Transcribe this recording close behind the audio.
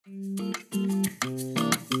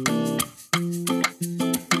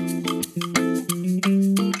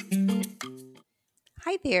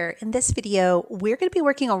here. In this video, we're going to be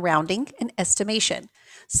working on rounding and estimation.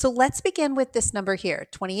 So let's begin with this number here,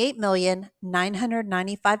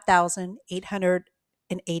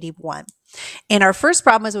 28,995,881. And our first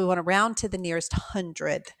problem is we want to round to the nearest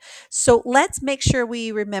hundred. So let's make sure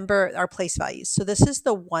we remember our place values. So this is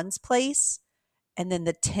the ones place, and then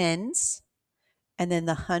the tens, and then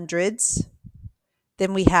the hundreds.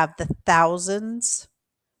 Then we have the thousands,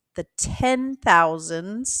 the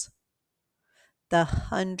 10,000s, the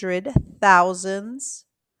 100,000s,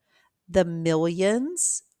 the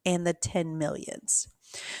millions, and the 10 millions.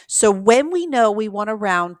 So when we know we want to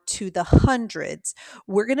round to the hundreds,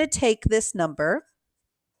 we're going to take this number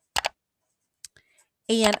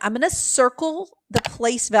and I'm going to circle the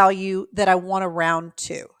place value that I want to round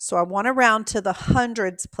to. So I want to round to the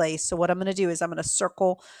hundreds place. So what I'm going to do is I'm going to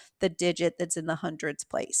circle the digit that's in the hundreds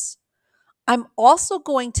place. I'm also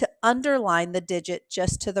going to underline the digit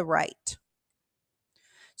just to the right.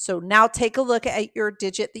 So now take a look at your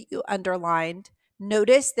digit that you underlined.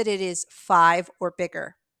 Notice that it is 5 or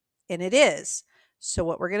bigger, and it is. So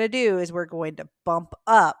what we're going to do is we're going to bump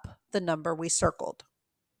up the number we circled.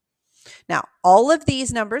 Now, all of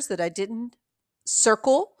these numbers that I didn't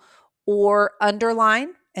circle or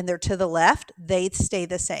underline, and they're to the left, they stay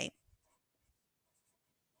the same.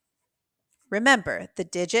 Remember, the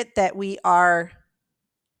digit that we are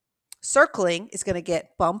circling is going to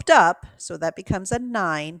get bumped up, so that becomes a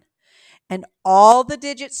 9, and all the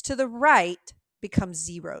digits to the right become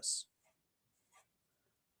zeros.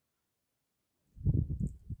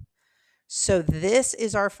 So this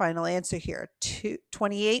is our final answer here,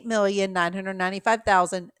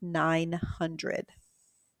 28,995,900.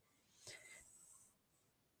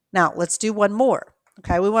 Now let's do one more.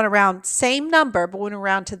 Okay, we want to round same number, but we want to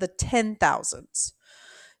round to the 10,000s.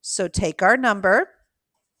 So take our number,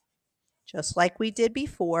 just like we did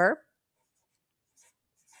before,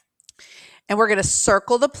 and we're going to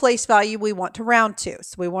circle the place value we want to round to.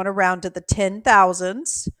 So we want to round to the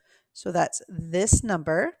 10,000s. So that's this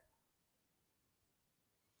number.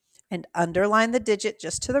 And underline the digit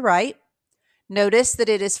just to the right. Notice that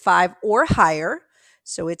it is 5 or higher.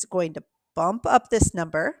 So it's going to bump up this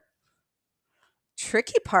number.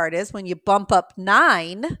 Tricky part is when you bump up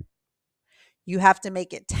 9, you have to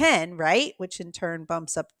make it 10, right? Which in turn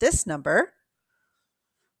bumps up this number.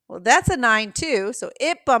 Well, that's a 9 too. So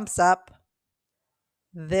it bumps up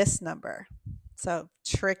this number. So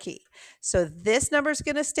tricky. So this number is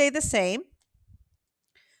going to stay the same.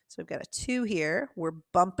 So we've got a 2 here. We're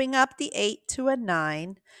bumping up the 8 to a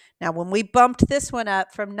 9. Now, when we bumped this one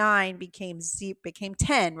up from 9 became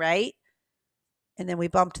 10, right? And then we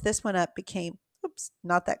bumped this one up, became, oops,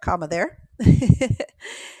 not that comma there.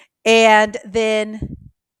 And then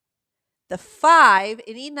the 5,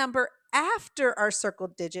 any number after our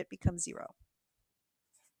circled digit becomes 0.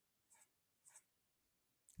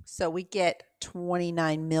 So we get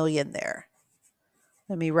 29 million there.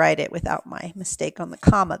 Let me write it without my mistake on the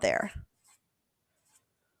comma there.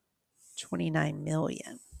 29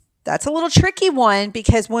 million. That's a little tricky one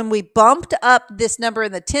because when we bumped up this number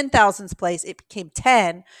in the 10,000s place, it became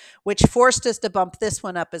 10, which forced us to bump this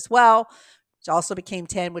one up as well. It also became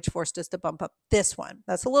 10, which forced us to bump up this one.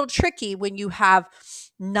 That's a little tricky when you have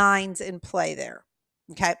 9s in play there.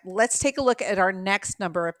 Okay, let's take a look at our next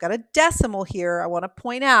number. I've got a decimal here I want to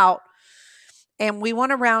point out, and we want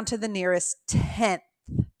to round to the nearest 10th.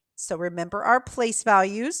 So remember our place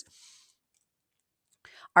values.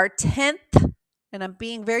 Our 10th, and I'm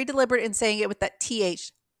being very deliberate in saying it with that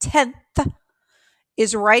TH, 10th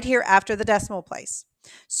is right here after the decimal place.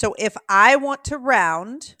 So if I want to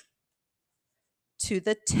round to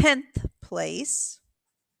the 10th place,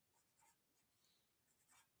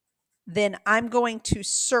 then I'm going to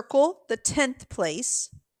circle the 10th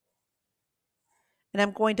place, and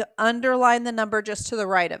I'm going to underline the number just to the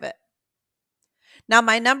right of it. Now,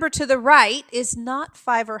 my number to the right is not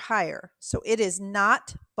 5 or higher, so it is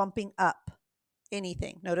not bumping up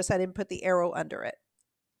anything. Notice I didn't put the arrow under it.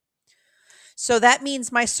 So that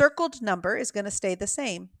means my circled number is going to stay the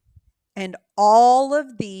same, and all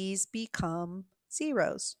of these become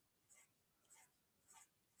zeros.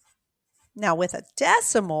 Now, with a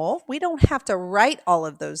decimal, we don't have to write all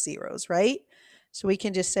of those zeros, right? So we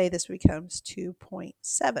can just say this becomes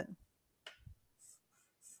 2.7.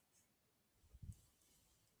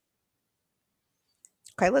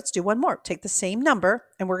 Okay, let's do one more. Take the same number,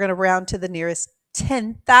 and we're going to round to the nearest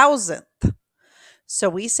 10,000th. So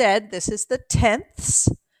we said this is the tenths,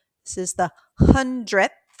 this is the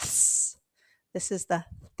hundredths, this is the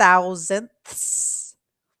thousandths,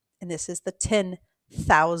 and this is the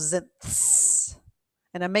 10,000ths.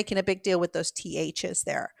 And I'm making a big deal with those THs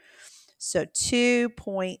there. So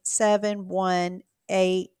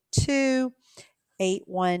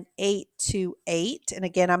 2.71828128. And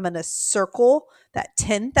again, I'm going to circle that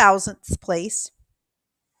 10,000ths place.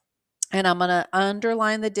 And I'm going to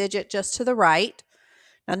underline the digit just to the right.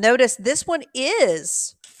 Now notice this one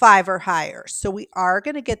is 5 or higher. So we are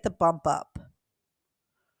going to get the bump up.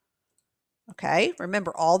 Okay,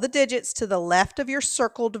 remember all the digits to the left of your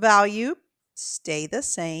circled value stay the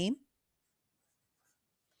same.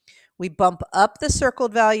 We bump up the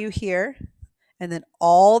circled value here, and then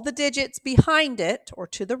all the digits behind it or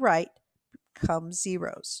to the right become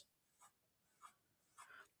zeros.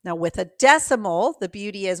 Now with a decimal, the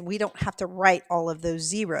beauty is we don't have to write all of those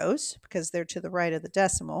zeros because they're to the right of the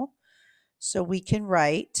decimal. So we can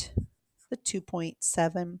write the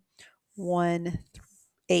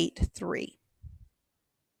 2.7183.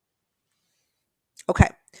 Okay,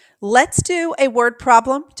 let's do a word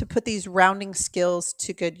problem to put these rounding skills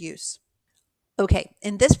to good use. Okay,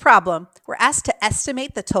 in this problem, we're asked to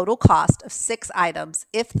estimate the total cost of 6 items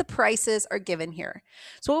if the prices are given here.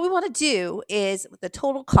 So what we want to do is the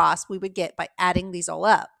total cost we would get by adding these all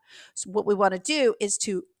up. So what we want to do is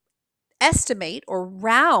to estimate or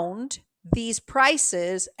round these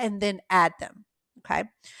prices and then add them. Okay,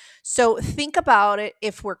 so think about it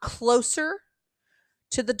if we're closer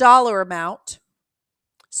to the dollar amount.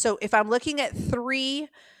 So if I'm looking at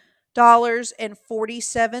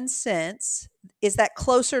 $3.47, is that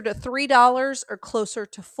closer to $3 or closer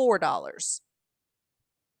to $4?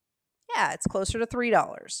 Yeah, it's closer to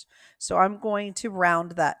 $3. So I'm going to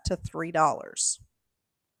round that to $3.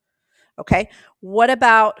 Okay, what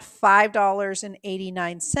about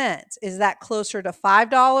 $5.89? Is that closer to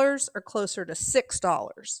 $5 or closer to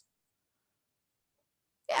 $6?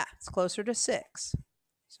 Yeah, it's closer to 6.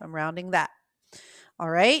 So I'm rounding that. All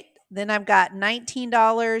right, then I've got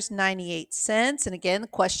 $19.98. And again, the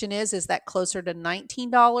question is that closer to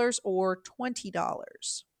 $19 or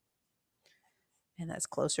 $20? And that's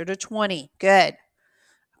closer to 20. Good.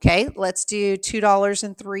 Okay, let's do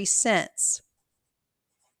 $2.03.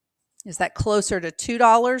 Is that closer to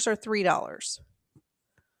 $2 or $3?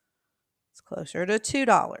 It's closer to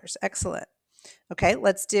 $2. Excellent. Okay,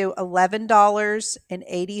 let's do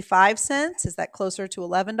 $11.85. Is that closer to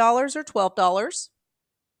 $11 or $12?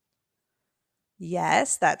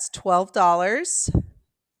 Yes, that's $12.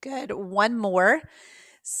 Good. One more.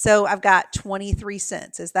 So I've got 23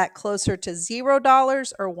 cents. Is that closer to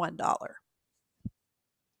 $0 or $1?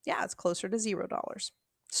 Yeah, it's closer to $0.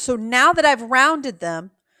 So now that I've rounded them,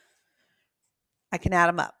 I can add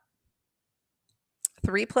them up.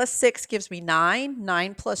 3 plus 6 gives me 9.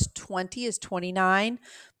 9 plus 20 is 29.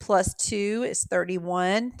 Plus 2 is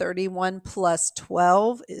 31. 31 plus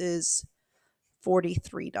 12 is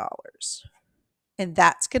 $43. And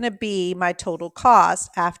that's going to be my total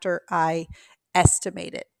cost after I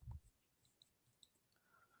estimate it.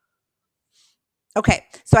 Okay,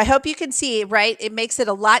 so I hope you can see, right? It makes it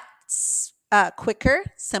a lot quicker,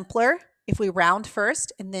 simpler if we round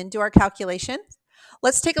first and then do our calculation.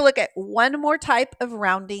 Let's take a look at one more type of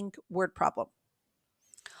rounding word problem.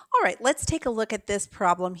 All right, let's take a look at this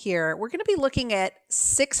problem here. We're going to be looking at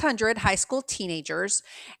 600 high school teenagers,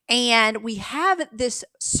 and we have this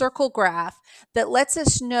circle graph that lets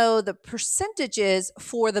us know the percentages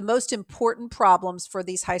for the most important problems for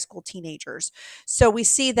these high school teenagers. So we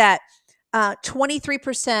see that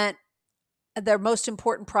 23% their most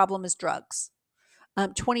important problem is drugs.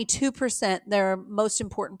 22% their most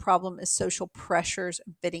important problem is social pressures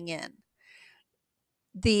and fitting in.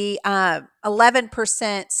 The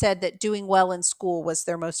 11% said that doing well in school was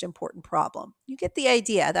their most important problem. You get the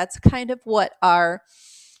idea. That's kind of what our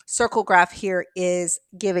circle graph here is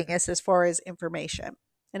giving us as far as information.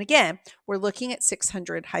 And again, we're looking at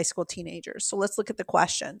 600 high school teenagers. So let's look at the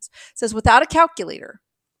questions. It says, without a calculator,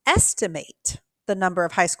 estimate the number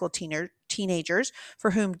of high school teenagers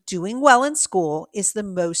for whom doing well in school is the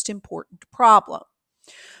most important problem.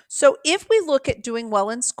 So if we look at doing well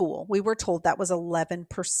in school, we were told that was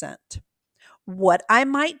 11%. What I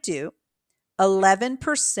might do,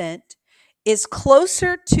 11% is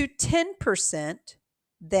closer to 10%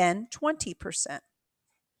 than 20%.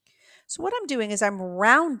 So what I'm doing is I'm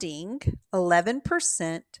rounding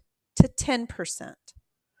 11% to 10%.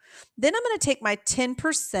 Then I'm going to take my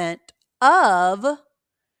 10% of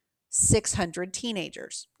 600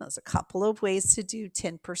 teenagers. There's a couple of ways to do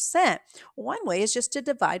 10%. One way is just to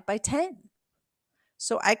divide by 10.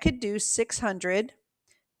 So I could do 600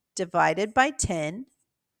 divided by 10,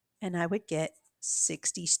 and I would get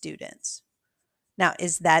 60 students. Now,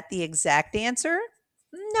 is that the exact answer?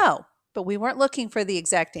 No, but we weren't looking for the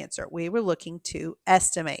exact answer. We were looking to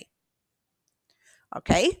estimate.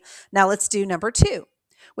 Okay, now let's do number 2.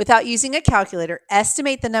 Without using a calculator,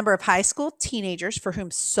 estimate the number of high school teenagers for whom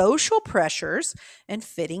social pressures and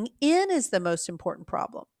fitting in is the most important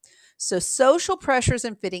problem. So social pressures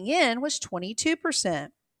and fitting in was 22%.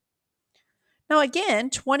 Now, again,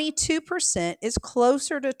 22% is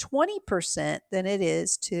closer to 20% than it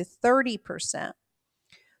is to 30%.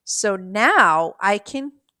 So now I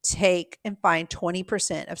can take and find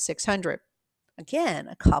 20% of 600. Again,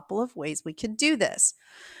 a couple of ways we can do this.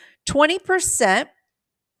 20%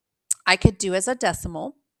 I could do as a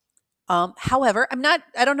decimal. However,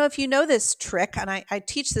 I don't know if you know this trick, and I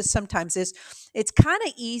teach this sometimes, is it's kind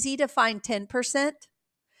of easy to find 10%.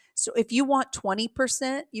 So if you want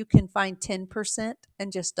 20%, you can find 10%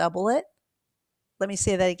 and just double it. Let me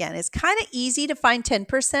say that again. It's kind of easy to find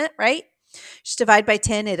 10%, right? Just divide by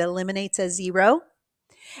 10, it eliminates a 0.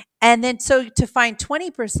 And then so to find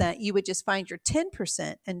 20%, you would just find your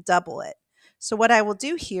 10% and double it. So what I will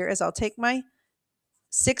do here is I'll take my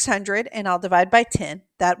 600 and I'll divide by 10.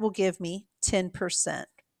 That will give me 10%.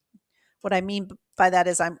 What I mean by that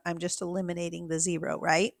is I'm just eliminating the 0,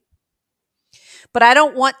 right? But I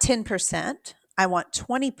don't want 10%. I want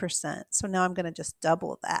 20%. So now I'm going to just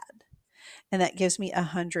double that. And that gives me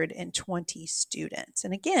 120 students.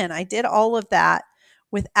 And again, I did all of that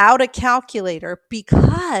without a calculator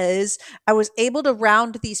because I was able to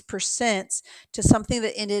round these percents to something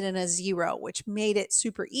that ended in a 0, which made it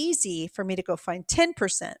super easy for me to go find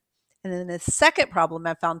 10%. And then the second problem,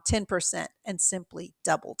 I found 10% and simply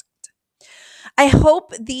doubled it. I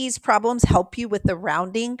hope these problems help you with the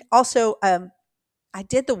rounding. Also, I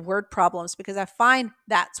did the word problems because I find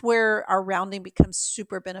that's where our rounding becomes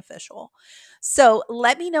super beneficial. So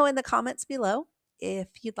let me know in the comments below if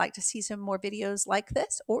you'd like to see some more videos like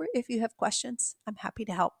this, or if you have questions. I'm happy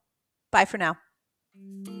to help. Bye for now.